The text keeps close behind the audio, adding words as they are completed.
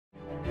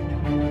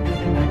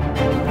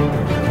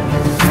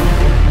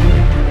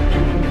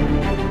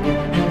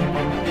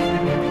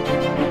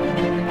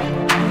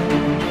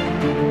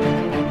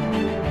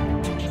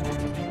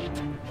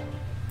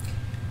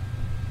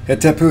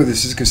Etepu,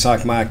 this is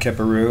Kusakma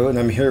Keperu, and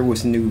I'm here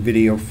with a new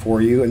video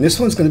for you. And this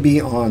one's going to be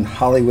on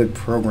Hollywood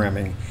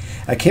programming.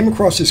 I came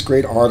across this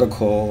great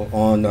article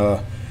on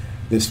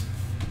this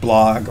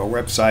blog or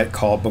website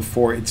called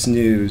Before It's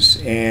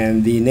News,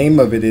 and the name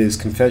of it is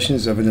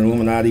Confessions of an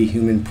Illuminati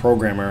Human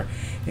Programmer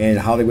and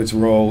Hollywood's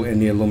Role in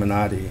the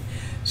Illuminati.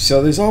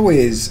 So there's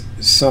always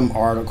some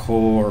article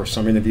or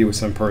some interview with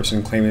some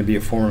person claiming to be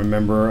a former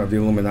member of the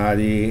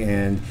Illuminati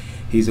and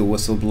he's a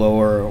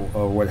whistleblower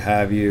or what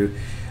have you.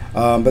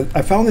 But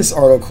I found this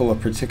article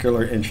of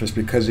particular interest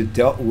because it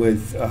dealt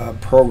with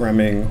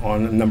programming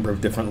on a number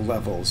of different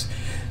levels.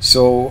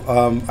 So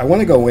I want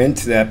to go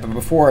into that, but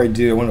before I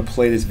do, I want to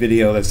play this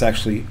video that's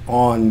actually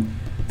on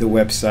the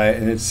website,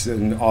 and it's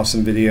an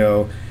awesome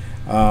video.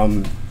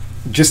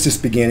 Just this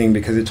beginning,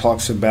 because it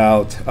talks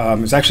about,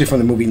 it's actually from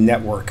the movie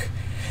Network.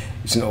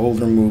 It's an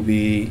older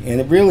movie, and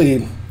it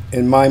really,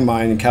 in my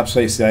mind,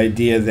 encapsulates the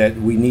idea that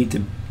we need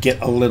to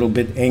get a little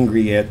bit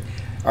angry at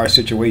our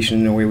situation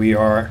and the way we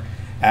are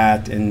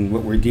at and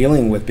what we're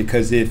dealing with,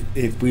 because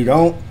if we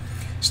don't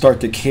start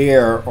to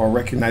care or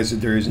recognize that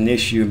there is an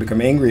issue and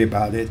become angry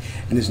about it,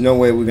 and there's no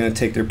way we're going to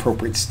take the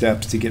appropriate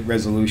steps to get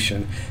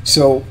resolution.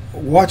 So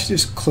watch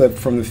this clip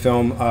from the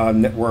film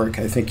Network.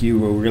 I think you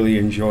will really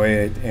enjoy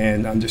it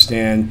and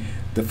understand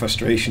the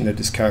frustration that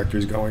this character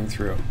is going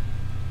through.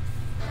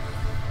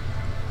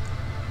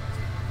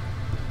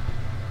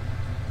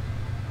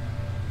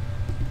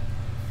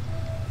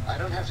 I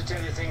don't have to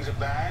tell you things are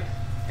bad.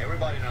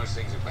 Everybody knows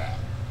things are bad.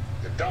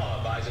 The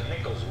dollar buys a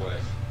nickel's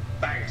worth.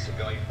 Banks are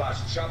going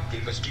bust.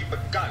 Shopkeepers keep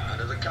a gun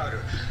under the counter.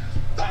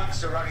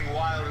 Punks are running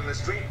wild in the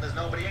street, and there's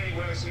nobody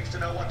anywhere who seems to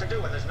know what to do,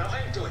 and there's no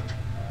end to it.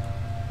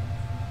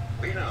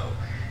 We know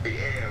the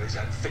air is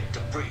unfit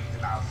to breathe,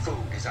 and our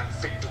food is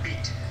unfit to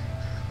eat.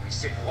 We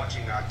sit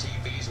watching our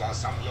TVs while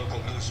some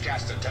local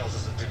newscaster tells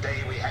us that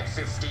today we had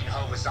 15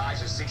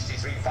 homicides and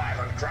 63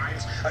 violent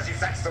crimes, as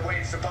if that's the way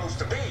it's supposed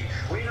to be.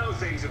 We know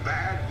things are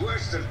bad,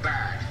 worse than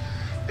bad.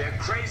 They're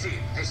crazy.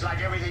 It's like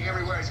everything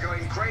everywhere is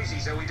going crazy,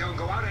 so we don't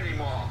go out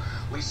anymore.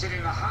 We sit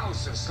in the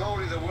house, and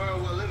slowly the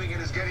world we're living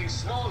in is getting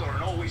smaller,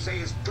 and all we say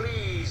is,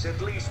 please,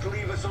 at least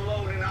leave us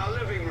alone in our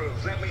living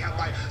rooms. Let me have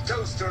my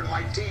toaster and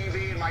my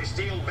TV and my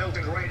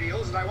steel-belted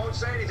radios, and I won't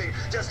say anything.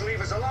 Just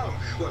leave us alone.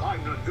 Well,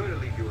 I'm not going to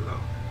leave you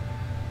alone.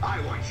 I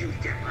want you to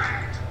get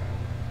mad.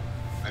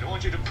 I don't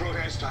want you to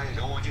protest, I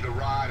don't want you to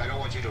riot, I don't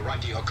want you to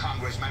write to your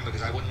congressman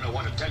because I wouldn't know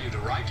what to tell you to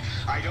write.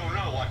 I don't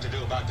know what to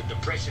do about the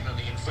depression and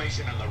the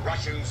inflation and the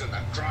Russians and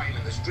the crime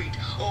in the street.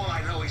 All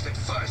I know is that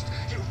first,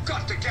 you've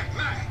got to get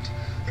mad.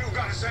 You've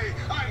got to say,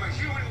 I'm a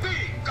human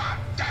being, God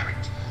damn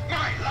it.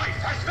 My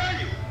life has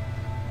value.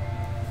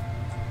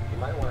 You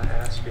might want to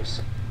ask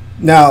yourself.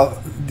 Now,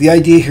 the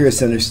idea here is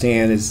to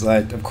understand is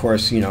that, of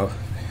course, you know,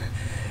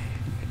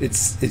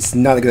 it's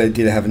not a good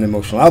idea to have an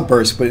emotional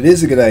outburst, but it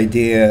is a good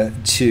idea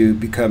to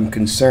become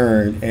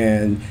concerned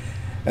and,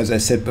 as I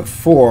said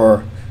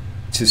before,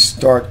 to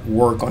start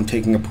work on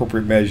taking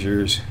appropriate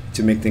measures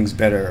to make things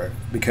better,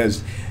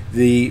 because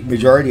the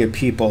majority of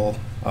people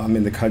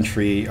in the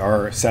country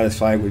are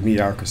satisfied with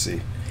mediocrity,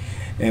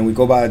 and we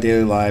go about our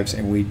daily lives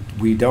and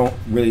we don't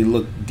really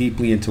look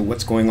deeply into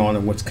what's going on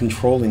and what's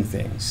controlling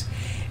things.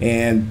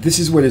 And this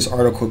is where this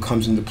article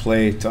comes into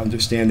play, to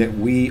understand that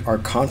we are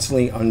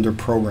constantly under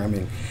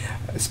programming,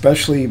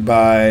 especially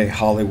by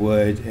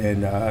Hollywood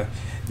and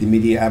the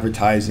media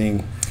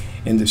advertising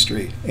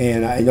industry.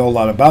 And I know a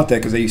lot about that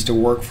because I used to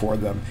work for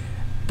them.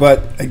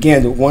 But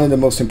again, one of the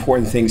most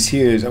important things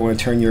here is I want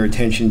to turn your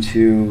attention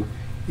to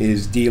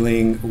is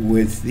dealing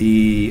with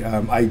the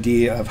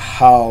idea of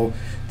how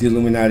the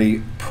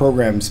Illuminati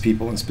programs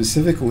people. And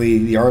specifically,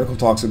 the article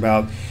talks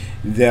about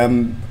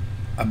them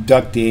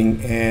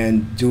abducting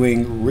and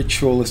doing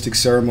ritualistic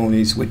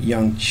ceremonies with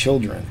young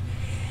children,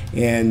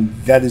 and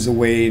that is a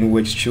way in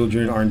which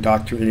children are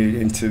indoctrinated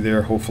into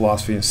their whole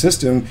philosophy and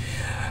system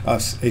of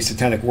a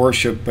satanic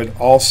worship, but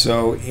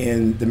also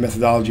in the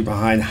methodology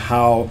behind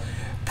how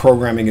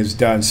programming is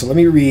done. So let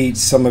me read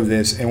some of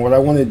this, and what I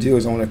want to do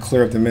is I want to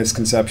clear up the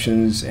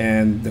misconceptions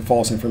and the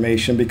false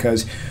information,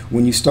 because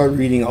when you start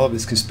reading all of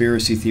this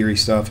conspiracy theory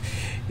stuff,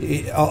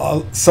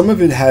 some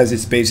of it has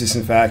its basis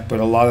in fact,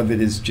 but a lot of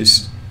it is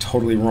just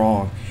totally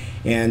wrong,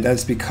 and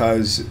that's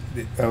because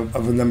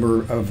of a number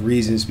of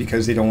reasons,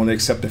 because they don't want to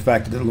accept the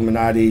fact that the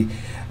Illuminati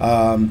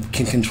can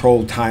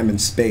control time and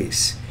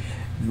space.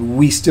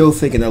 We still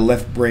think in a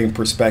left brain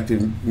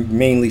perspective,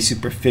 mainly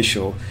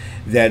superficial,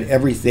 that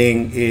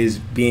everything is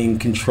being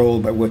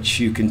controlled by what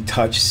you can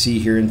touch, see,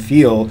 hear, and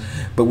feel,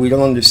 but we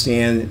don't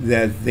understand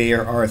that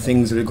there are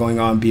things that are going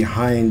on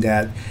behind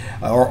that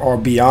or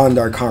beyond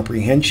our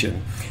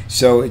comprehension.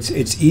 So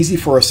it's easy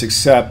for us to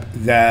accept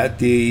that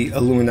the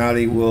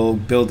Illuminati will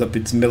build up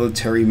its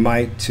military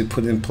might to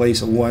put in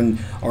place a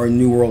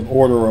new world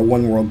order or a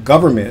one world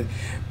government,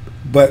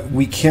 but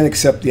we can't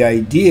accept the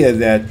idea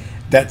that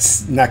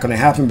that's not going to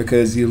happen,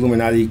 because the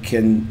Illuminati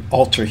can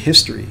alter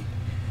history,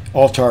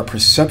 alter our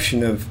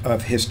perception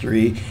of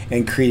history,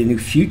 and create a new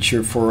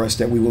future for us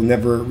that we will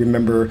never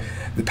remember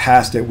the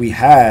past that we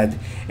had,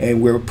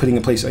 and we're putting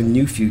in place a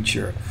new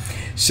future.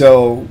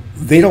 So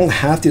they don't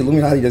have to,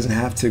 Illuminati doesn't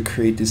have to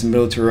create this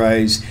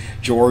militarized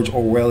George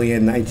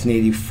Orwellian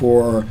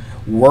 1984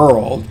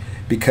 world,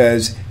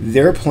 because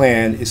their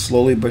plan is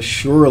slowly but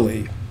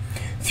surely,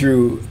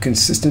 through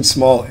consistent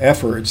small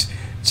efforts,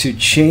 to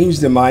change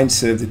the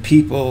mindset of the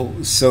people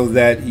so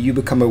that you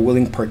become a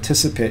willing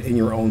participant in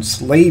your own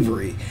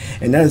slavery.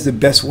 And that is the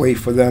best way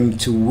for them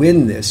to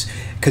win this,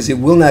 because it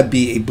will not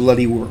be a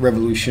bloody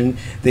revolution.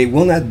 They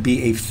will not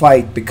be a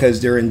fight, because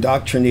they're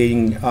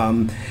indoctrinating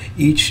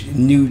each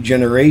new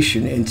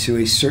generation into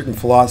a certain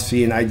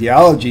philosophy and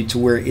ideology to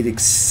where it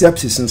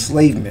accepts its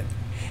enslavement.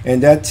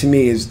 And that, to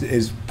me,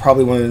 is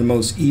probably one of the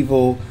most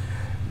evil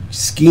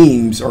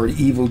schemes or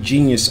evil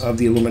genius of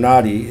the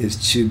Illuminati,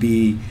 is to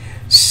be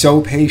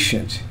so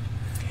patient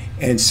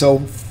and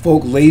so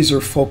laser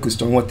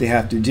focused on what they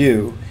have to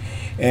do.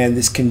 And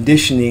this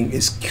conditioning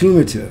is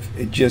cumulative.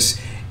 It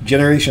just,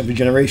 generation after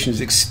generation,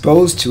 is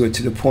exposed to it,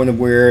 to the point of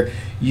where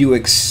you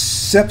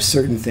accept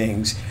certain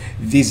things.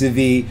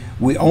 Vis-a-vis,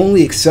 we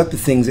only accept the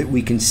things that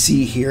we can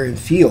see, hear, and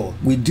feel.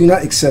 We do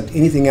not accept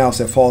anything else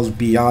that falls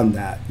beyond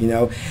that, you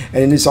know.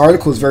 And in this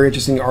article, is very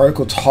interesting. The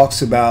article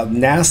talks about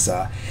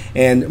NASA,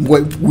 and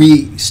what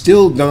we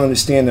still don't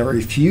understand and are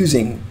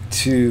refusing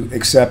to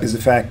accept is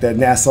the fact that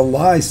NASA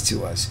lies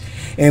to us.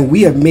 And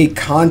we have made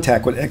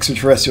contact with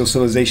extraterrestrial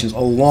civilizations a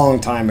long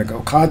time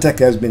ago. Contact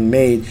has been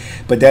made,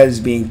 but that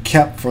is being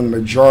kept from the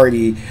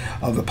majority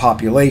of the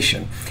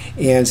population.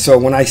 And so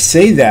when I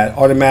say that,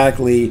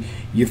 automatically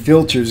your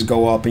filters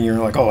go up and you're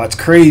like, oh, that's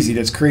crazy,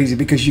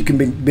 because you can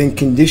be been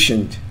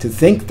conditioned to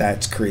think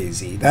that's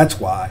crazy. That's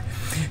why.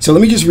 So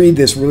let me just read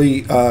this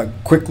really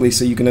quickly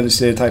so you can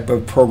understand the type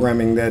of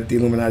programming that the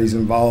Illuminati is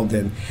involved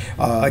in.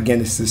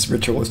 Again, it's this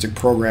ritualistic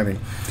programming.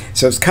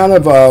 So it's kind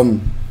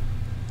of,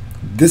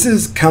 this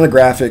is kind of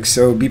graphic,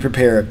 so be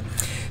prepared.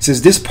 It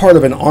says, this part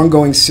of an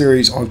ongoing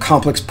series on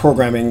complex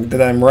programming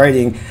that I'm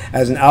writing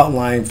as an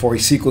outline for a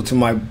sequel to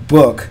my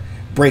book,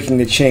 Breaking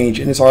the Change.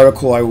 In this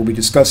article, I will be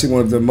discussing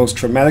one of the most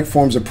traumatic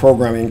forms of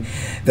programming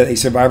that a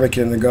survivor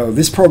can undergo.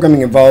 This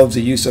programming involves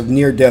the use of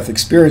near-death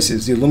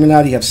experiences. The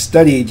Illuminati have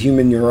studied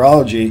human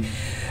neurology,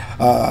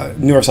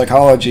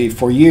 neuropsychology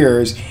for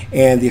years,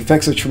 and the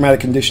effects of traumatic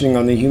conditioning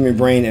on the human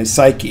brain and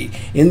psyche.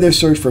 In their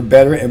search for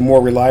better and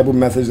more reliable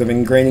methods of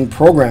ingraining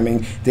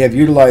programming, they have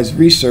utilized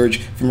research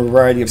from a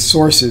variety of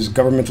sources,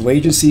 governmental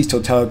agencies,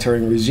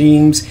 totalitarian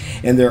regimes,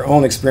 and their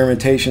own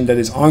experimentation that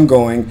is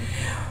ongoing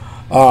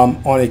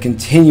on a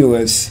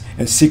continuous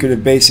and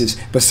secretive basis.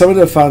 But some of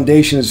the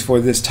foundations for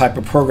this type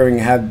of programming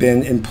have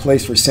been in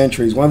place for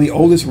centuries. One of the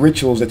oldest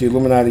rituals that the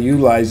Illuminati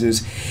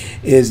utilizes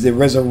is the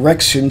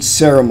resurrection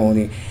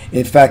ceremony.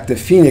 In fact, the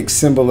phoenix,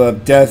 symbol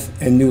of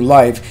death and new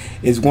life,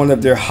 is one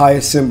of their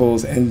highest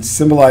symbols and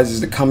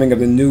symbolizes the coming of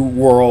the new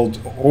world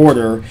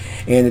order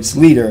and its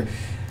leader.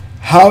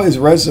 How is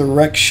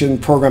resurrection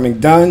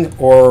programming done,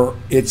 or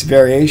its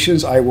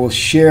variations? I will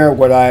share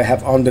what I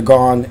have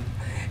undergone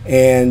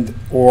and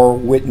or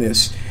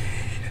witness.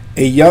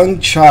 A young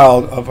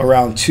child of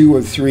around 2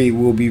 or 3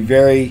 will be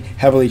very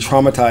heavily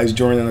traumatized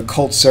during an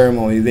occult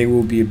ceremony. They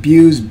will be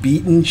abused,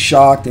 beaten,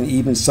 shocked, and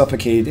even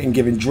suffocated, and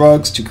given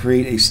drugs to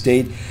create a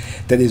state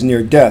that is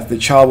near death. The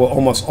child will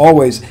almost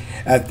always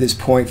at this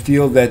point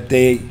feel that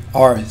they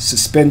are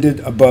suspended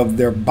above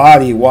their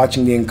body,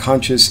 watching the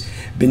unconscious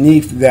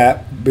beneath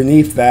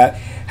that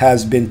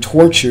has been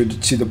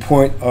tortured to the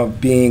point of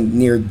being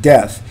near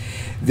death.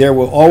 There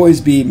will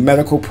always be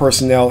medical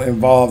personnel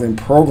involved in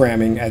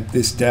programming at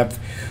this depth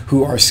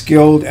who are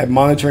skilled at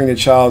monitoring the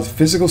child's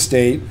physical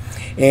state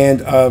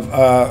and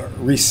of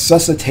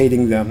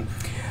resuscitating them.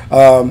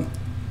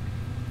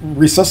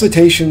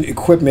 Resuscitation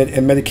equipment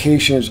and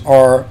medications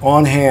are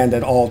on hand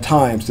at all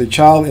times. The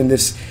child in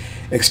this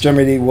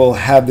extremity will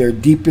have their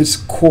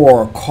deepest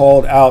core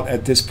called out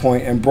at this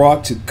point and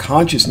brought to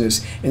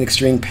consciousness in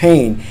extreme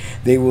pain.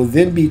 They will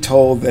then be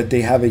told that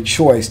they have a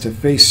choice to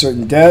face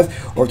certain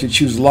death or to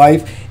choose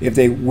life if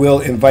they will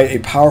invite a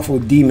powerful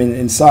demon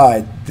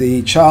inside.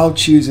 The child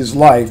chooses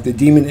life. The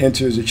demon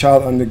enters the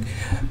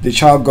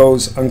child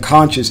goes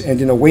unconscious and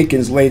then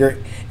awakens later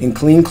in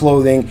clean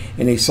clothing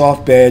in a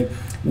soft bed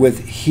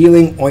with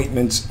healing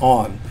ointments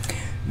on.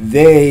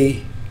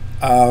 They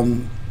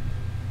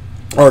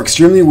are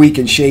extremely weak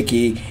and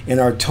shaky and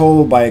are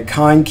told by a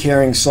kind,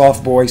 caring,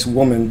 soft-voiced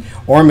woman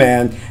or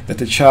man that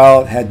the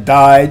child had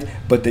died,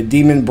 but the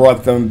demon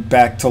brought them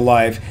back to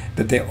life,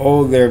 that they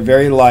owe their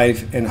very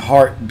life and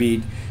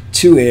heartbeat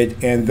to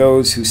it and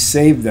those who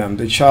saved them.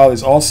 The child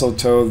is also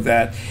told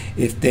that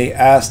if they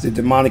ask the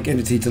demonic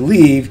entity to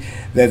leave,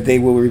 that they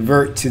will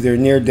revert to their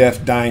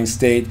near-death dying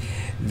state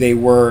they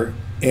were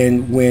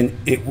in when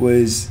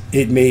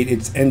it made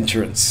its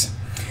entrance.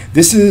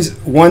 This is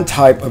one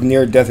type of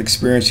near-death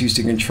experience used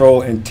to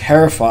control and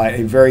terrify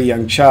a very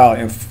young child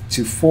and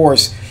to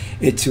force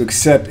it to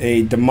accept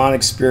a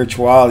demonic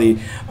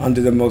spirituality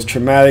under the most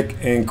traumatic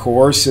and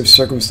coercive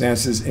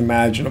circumstances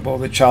imaginable.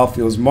 The child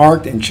feels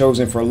marked and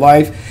chosen for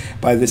life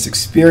by this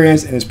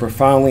experience, and it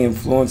profoundly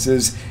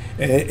influences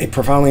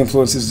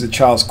the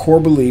child's core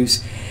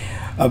beliefs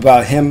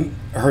about him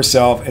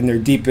herself and their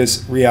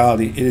deepest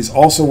reality. It is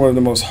also one of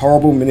the most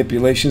horrible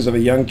manipulations of a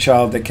young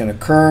child that can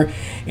occur,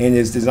 and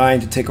is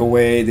designed to take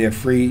away their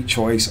free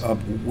choice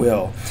of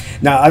will.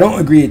 Now, I don't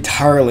agree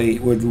entirely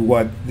with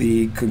what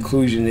the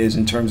conclusion is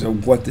in terms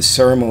of what the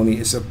ceremony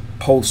is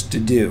supposed to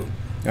do.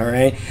 All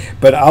right,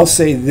 but I'll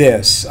say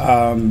this,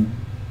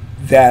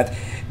 that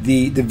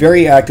the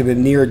very act of a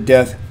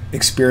near-death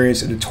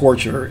experience and the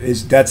torture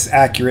that's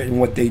accurate in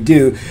what they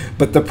do,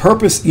 but the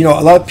purpose, you know,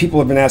 a lot of people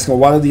have been asking, well,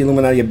 why do the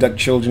Illuminati abduct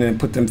children and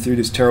put them through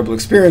this terrible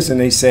experience? And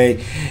they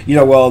say, you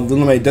know, well, the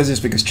Illuminati does this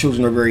because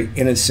children are very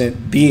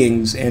innocent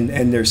beings, and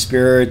their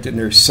spirit and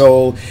their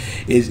soul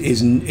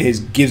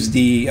gives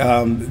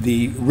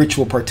the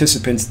ritual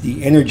participants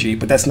the energy.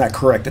 But that's not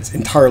correct. That's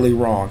entirely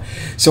wrong.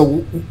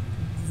 So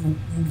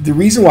the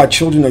reason why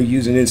children are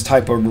using this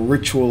type of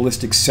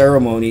ritualistic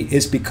ceremony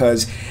is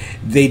because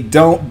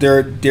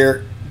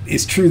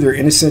it's true, they're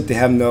innocent, they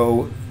have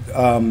no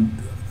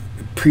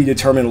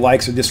predetermined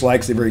likes or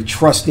dislikes, they're very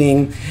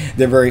trusting,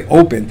 they're very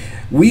open.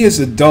 We as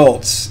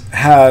adults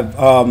have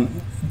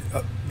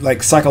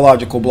like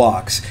psychological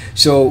blocks.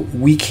 So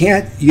we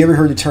can't, you ever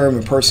heard the term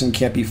a person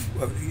can't be,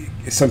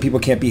 some people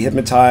can't be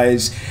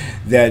hypnotized,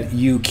 that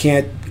you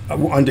can't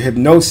under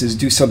hypnosis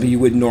do something you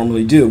wouldn't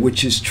normally do,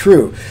 which is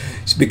true.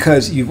 It's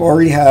because you've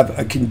already have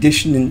a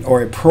conditioning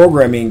or a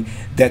programming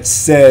that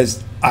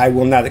says, I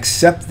will not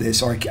accept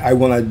this, or I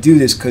will not do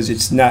this because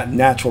it's not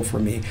natural for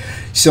me.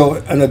 So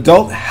an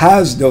adult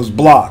has those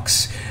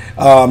blocks,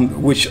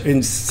 which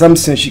in some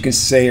sense you can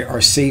say are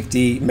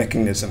safety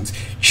mechanisms.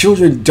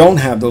 Children don't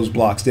have those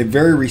blocks. They're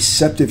very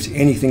receptive to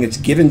anything that's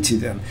given to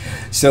them.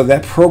 So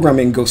that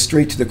programming goes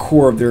straight to the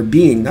core of their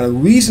being. Now, the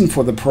reason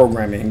for the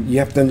programming, you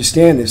have to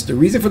understand this, the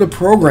reason for the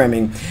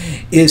programming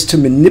is to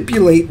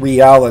manipulate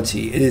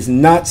reality. It is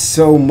not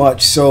so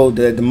much so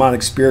that a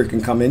demonic spirit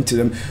can come into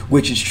them,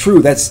 which is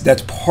true. That's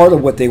part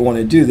of what they want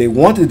to do. They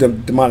want the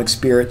demonic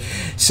spirit.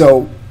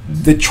 So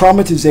the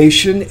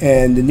traumatization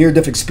and the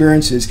near-death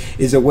experiences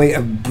is a way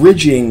of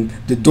bridging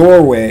the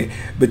doorway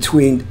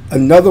between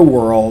another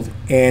world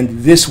and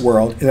this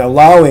world, and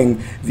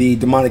allowing the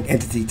demonic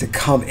entity to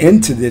come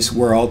into this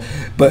world,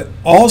 but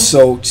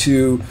also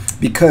to,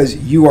 because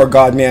you are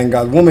God-man,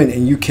 God-woman,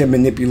 and you can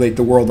manipulate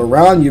the world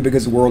around you,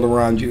 because the world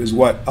around you is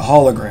what? A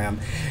hologram.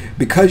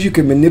 Because you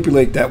can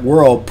manipulate that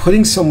world,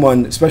 putting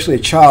someone, especially a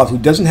child, who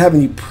doesn't have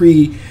any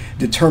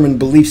predetermined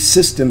belief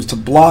systems to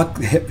block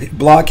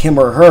him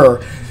or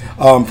her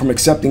from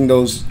accepting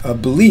those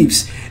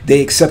beliefs,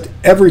 they accept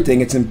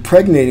everything. It's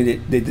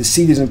impregnated, the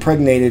seed is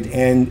impregnated,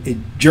 and it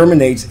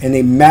germinates, and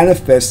they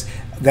manifest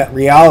that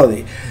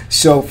reality.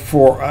 So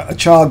for a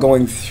child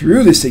going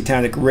through the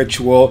satanic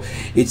ritual,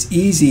 it's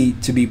easy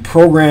to be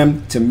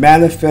programmed to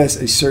manifest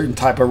a certain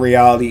type of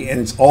reality, and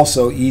it's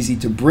also easy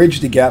to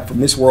bridge the gap from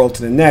this world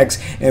to the next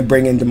and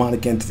bring in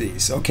demonic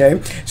entities.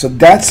 Okay, so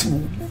that's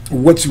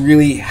what's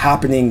really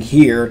happening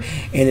here,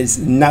 and it's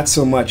not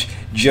so much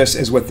just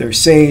as what they're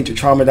saying, to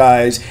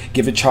traumatize,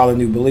 give a child a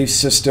new belief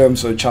system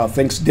so the child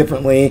thinks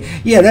differently.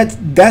 Yeah,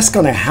 that's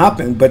going to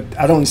happen, but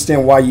I don't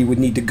understand why you would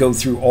need to go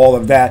through all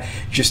of that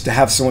just to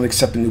have someone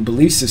accept a new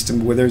belief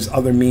system where there's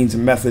other means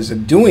and methods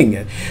of doing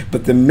it.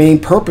 But the main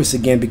purpose,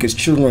 again, because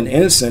children are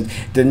innocent,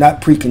 they're not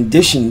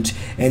preconditioned,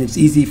 and it's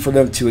easy for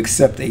them to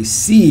accept a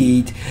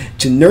seed,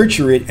 to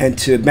nurture it, and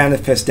to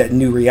manifest that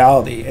new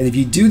reality. And if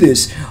you do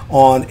this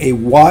on a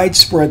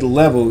widespread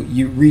level,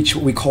 you reach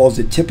what we call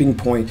the tipping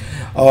point.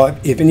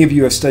 If any of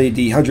you have studied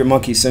the 100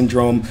 monkey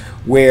syndrome,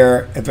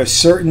 where if a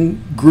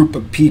certain group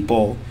of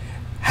people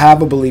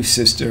have a belief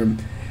system,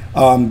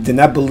 then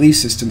that belief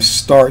system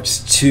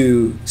starts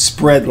to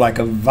spread like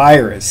a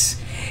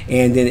virus,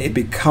 and then it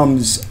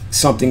becomes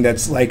something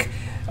that's like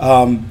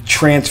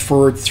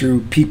transferred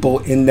through people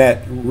in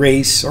that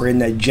race or in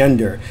that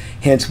gender.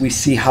 Hence, we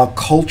see how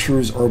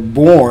cultures are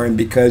born,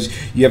 because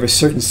you have a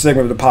certain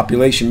segment of the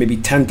population, maybe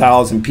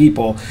 10,000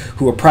 people,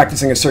 who are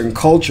practicing a certain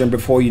culture, and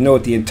before you know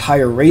it, the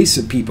entire race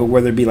of people,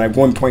 whether it be like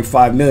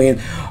 1.5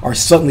 million, are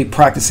suddenly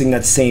practicing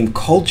that same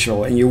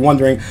culture. And you're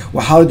wondering,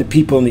 well, how did the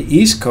people on the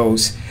East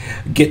Coast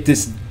get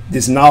this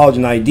knowledge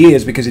and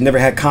ideas, because they never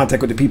had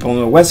contact with the people on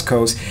the West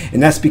Coast?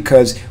 And that's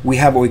because we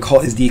have what we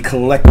call is the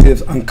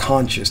collective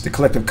unconscious, the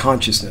collective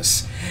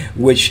consciousness,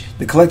 which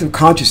the collective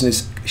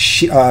consciousness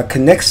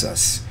connects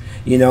us,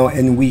 you know,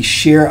 and we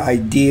share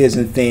ideas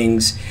and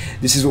things.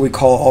 This is what we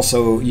call,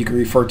 also you can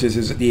refer to this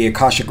as the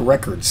Akashic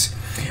records,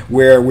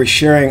 where we're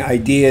sharing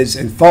ideas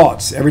and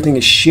thoughts. Everything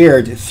is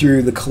shared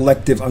through the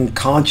collective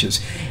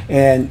unconscious.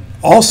 And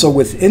also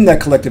within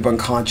that collective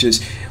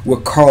unconscious,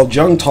 what Carl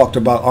Jung talked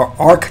about are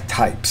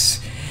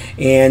archetypes.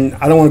 And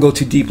I don't want to go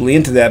too deeply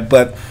into that,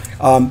 but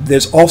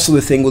there's also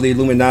the thing where the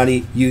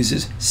Illuminati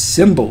uses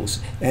symbols,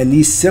 and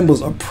these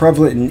symbols are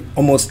prevalent in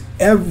almost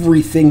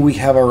everything we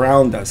have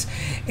around us.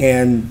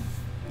 And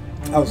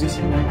I was just